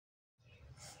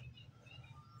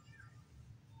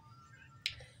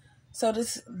So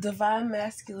this divine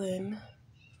masculine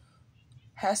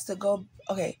has to go.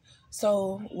 Okay,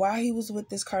 so while he was with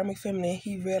this karmic feminine,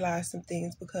 he realized some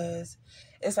things, because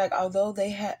it's like, although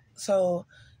they had, so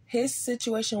his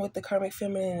situation with the karmic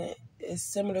feminine is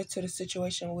similar to the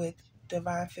situation with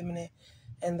divine feminine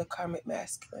and the karmic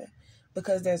masculine,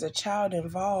 because there's a child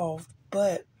involved,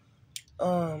 but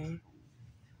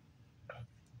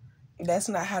that's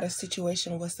not how the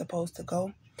situation was supposed to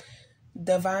go.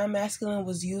 Divine masculine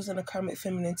was using the karmic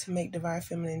feminine to make divine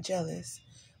feminine jealous,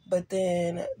 but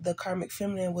then the karmic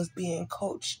feminine was being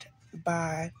coached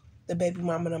by the baby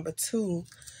mama number 2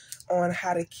 on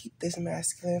how to keep this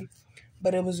masculine,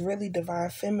 but it was really divine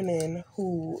feminine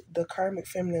who the karmic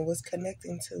feminine was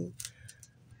connecting to.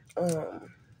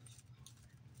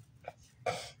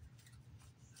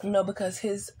 Because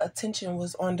his attention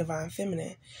was on divine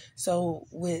feminine. So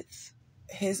with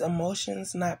his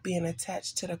emotions not being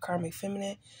attached to the karmic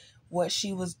feminine, what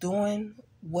she was doing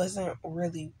wasn't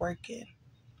really working.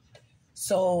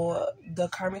 So the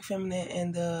karmic feminine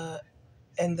and the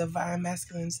divine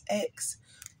masculine's ex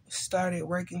started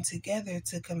working together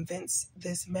to convince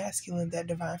this masculine that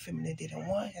divine feminine didn't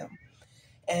want him,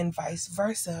 and vice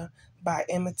versa, by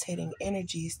imitating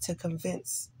energies to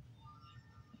convince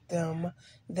them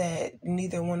that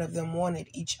neither one of them wanted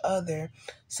each other.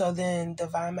 So then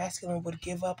divine masculine would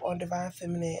give up on divine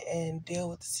feminine and deal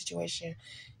with the situation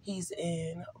he's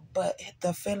in, but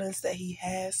the feelings that he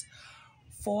has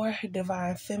for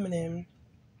divine feminine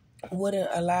wouldn't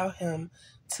allow him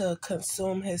to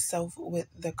consume himself with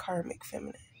the karmic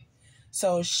feminine.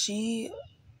 So she,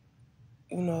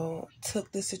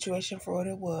 took the situation for what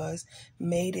it was,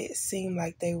 made it seem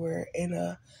like they were in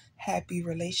a happy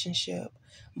relationship,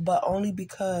 but only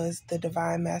because the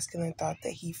divine masculine thought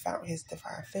that he found his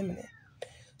divine feminine.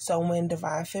 So when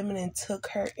divine feminine took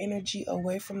her energy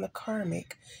away from the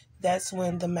karmic, that's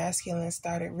when the masculine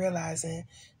started realizing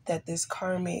that this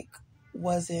karmic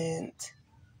wasn't,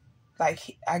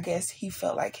 like, I guess he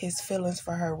felt like his feelings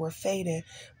for her were fading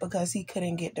because he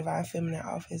couldn't get divine feminine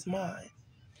off his mind.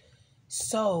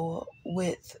 So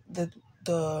with the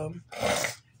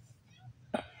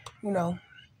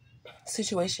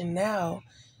situation now,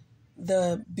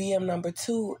 the BM number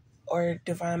 2, or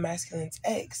divine masculine's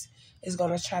ex, is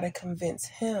going to try to convince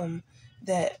him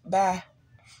that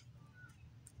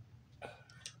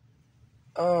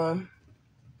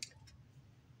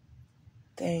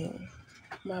dang,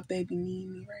 my baby need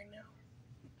me right now.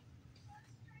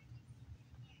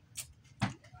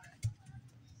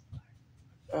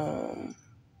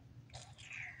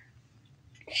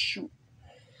 Shoot.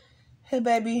 Hey,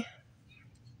 baby.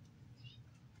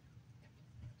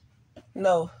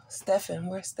 No, Stefan.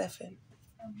 Where's Stefan?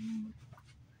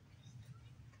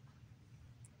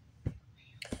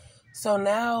 So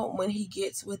now when he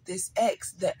gets with this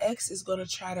ex, the ex is going to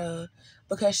try to,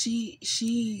 because she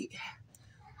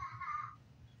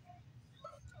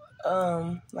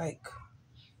like,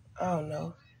 I don't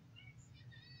know.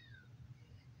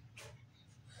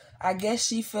 I guess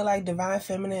she feel like divine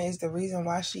feminine is the reason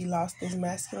why she lost this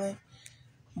masculine,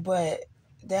 but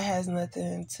that has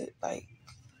nothing to, like,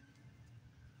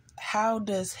 how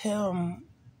does him,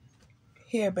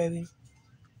 here, baby,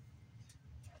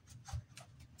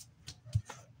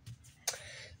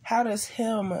 how does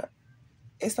him,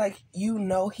 it's like,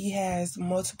 he has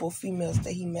multiple females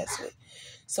that he mess with.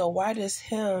 So why does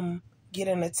him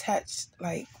getting attached,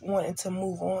 like, wanting to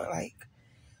move on, like,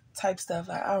 type stuff,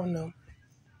 like, I don't know.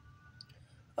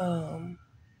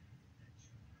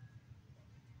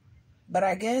 But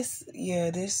I guess,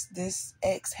 yeah, this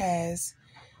ex has,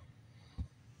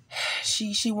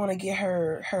 she want to get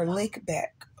her lick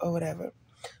back or whatever.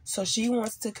 So she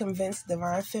wants to convince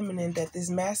divine feminine that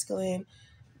this masculine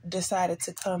decided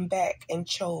to come back and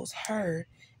chose her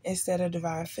instead of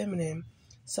divine feminine.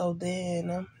 So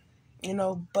then,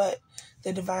 but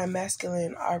the divine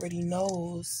masculine already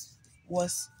knows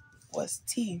what's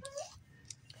tea.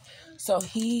 So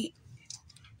he,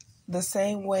 the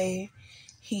same way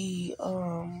he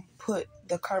put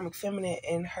the karmic feminine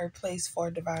in her place for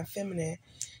divine feminine,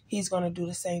 he's going to do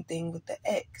the same thing with the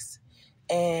ex.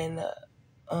 And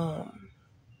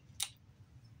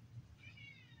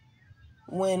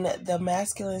when the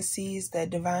masculine sees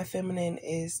that divine feminine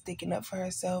is sticking up for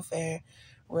herself and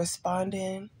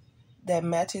responding, that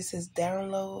matches his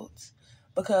downloads.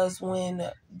 Because when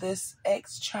this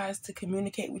ex tries to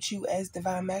communicate with you as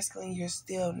divine masculine, you're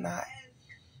still not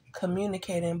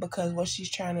communicating, because what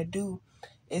she's trying to do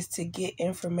is to get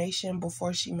information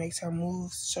before she makes her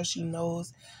moves, so she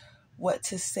knows what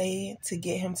to say to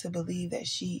get him to believe that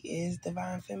she is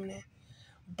divine feminine.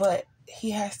 But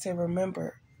he has to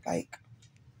remember, like,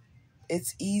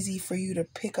 it's easy for you to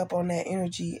pick up on that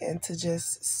energy and to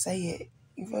just say it.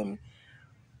 You feel me?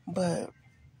 But,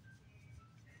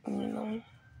 you know,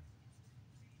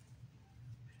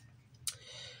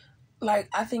 like,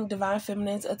 I think divine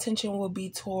feminine's attention will be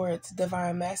towards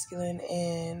divine masculine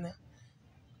and,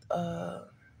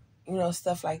 you know,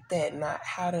 stuff like that. Not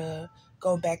how to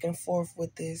go back and forth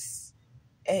with this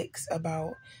ex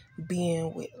about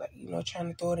being with, like, you know,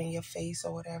 trying to throw it in your face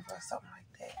or whatever, or something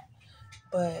like that.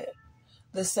 But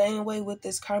the same way with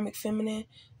this karmic feminine,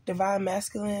 divine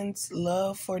masculine's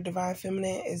love for divine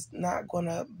feminine is not going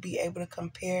to be able to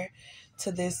compare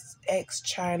to this ex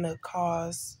trying to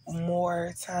cause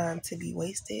more time to be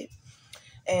wasted.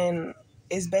 And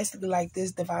it's basically like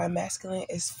this divine masculine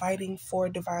is fighting for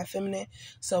divine feminine.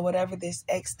 So whatever this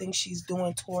ex thinks she's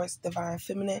doing towards divine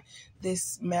feminine,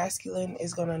 this masculine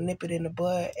is going to nip it in the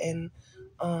bud and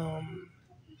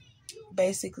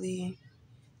basically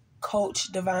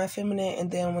coach divine feminine.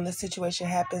 And then when the situation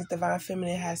happens, divine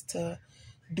feminine has to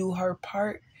do her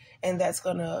part, and that's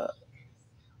going to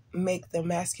make the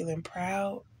masculine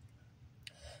proud.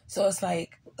 So it's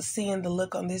like seeing the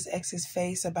look on this ex's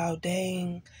face about,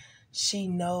 dang, she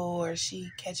know, or she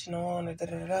catching on, or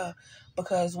da-da-da-da.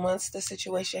 Because once the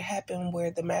situation happened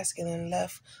where the masculine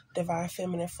left divine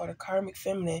feminine for the karmic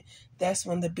feminine, that's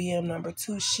when the BM number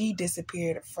 2, she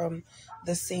disappeared from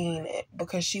the scene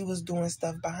because she was doing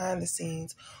stuff behind the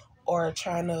scenes or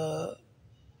trying to,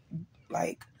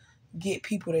 like, get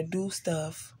people to do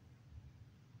stuff,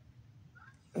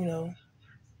 you know.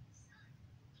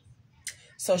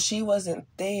 So she wasn't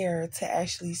there to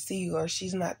actually see, or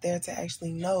she's not there to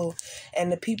actually know.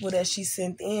 And the people that she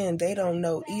sent in, they don't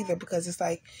know either, because it's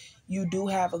like you do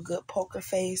have a good poker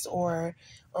face, or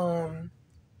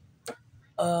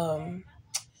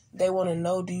they want to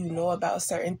know, do you know about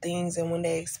certain things? And when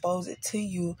they expose it to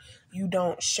you, you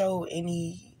don't show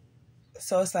any.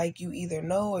 So it's like you either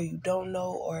know or you don't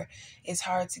know, or it's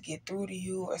hard to get through to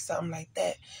you or something like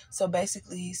that. So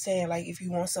basically saying, like, if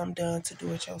you want something done, to do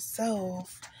it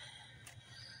yourself.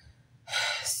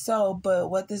 So, but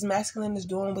what this masculine is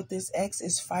doing with this ex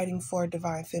is fighting for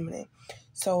divine feminine.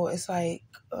 So it's like,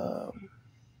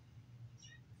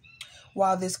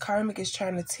 while this karmic is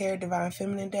trying to tear divine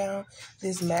feminine down,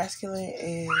 this masculine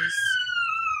is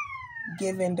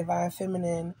giving divine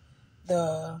feminine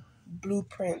the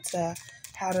blueprint to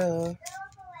how to,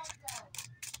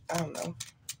 I don't know,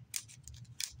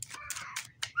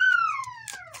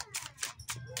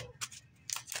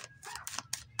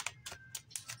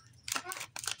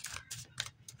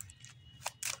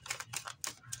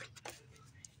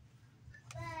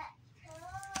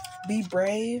 be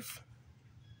brave.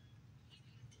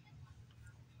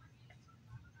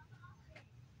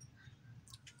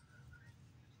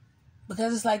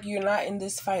 Because it's like you're not in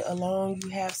this fight alone.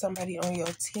 You have somebody on your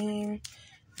team.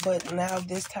 But now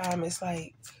this time it's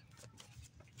like,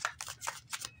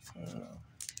 I don't know,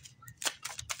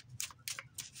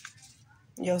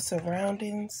 your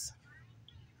surroundings.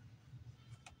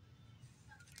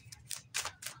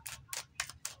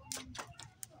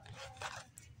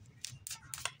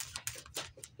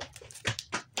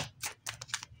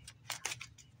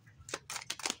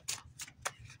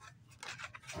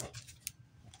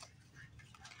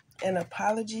 An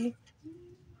apology.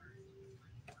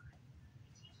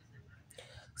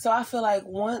 So I feel like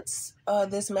once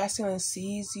this masculine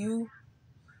sees you,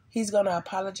 he's going to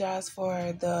apologize for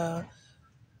the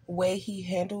way he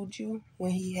handled you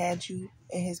when he had you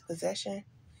in his possession,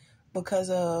 because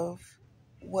of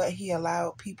what he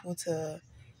allowed people to,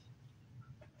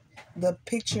 the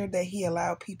picture that he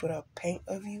allowed people to paint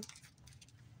of you.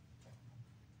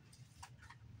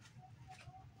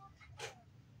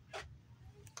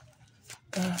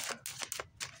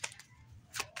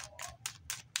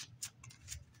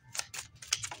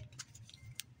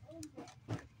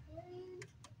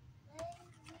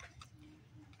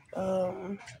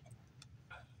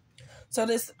 So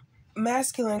this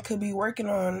masculine could be working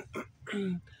on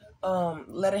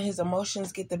letting his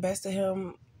emotions get the best of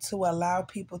him, to allow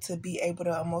people to be able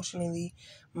to emotionally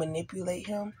manipulate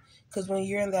him. Because when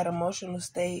you're in that emotional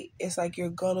state, it's like you're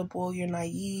gullible, you're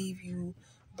naive, you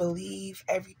believe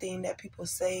everything that people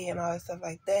say and all that stuff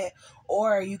like that.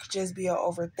 Or you could just be an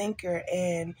overthinker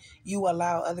and you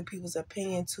allow other people's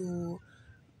opinion to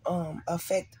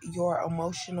affect your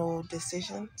emotional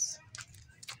decisions.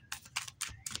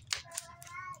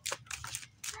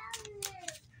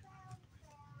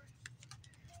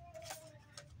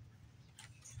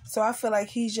 So I feel like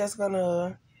he's just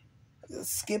gonna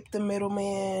skip the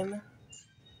middleman,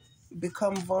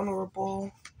 become vulnerable,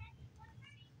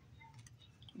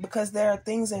 because there are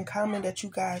things in common that you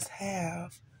guys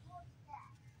have.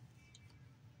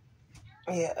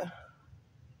 Yeah.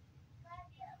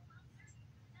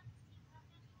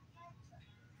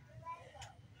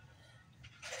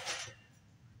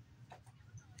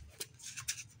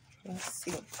 Let's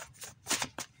see.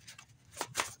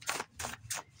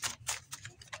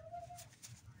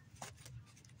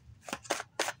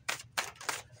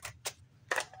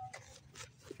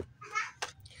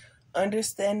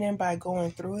 Understanding by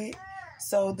going through it.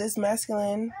 So this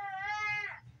masculine,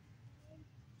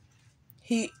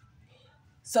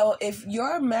 so if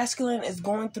your masculine is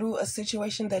going through a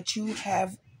situation that you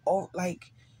have,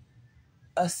 like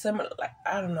a similar, like,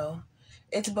 I don't know,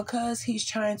 it's because he's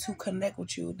trying to connect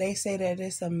with you. They say that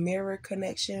it's a mirror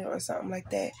connection or something like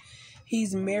that.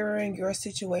 He's mirroring your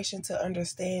situation to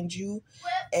understand you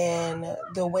and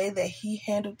the way that he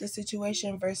handled the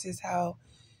situation versus how,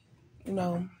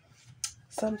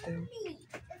 something.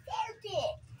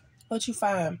 What you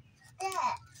find?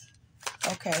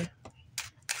 Okay.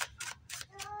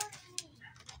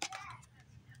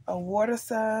 A water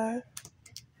sign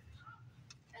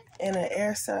and an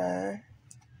air sign.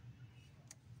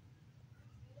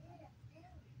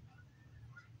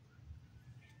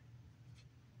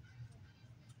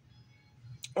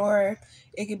 Or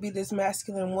it could be this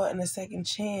masculine wanting a second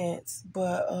chance,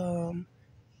 but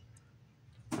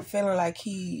feeling like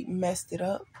he messed it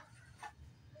up.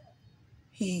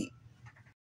 He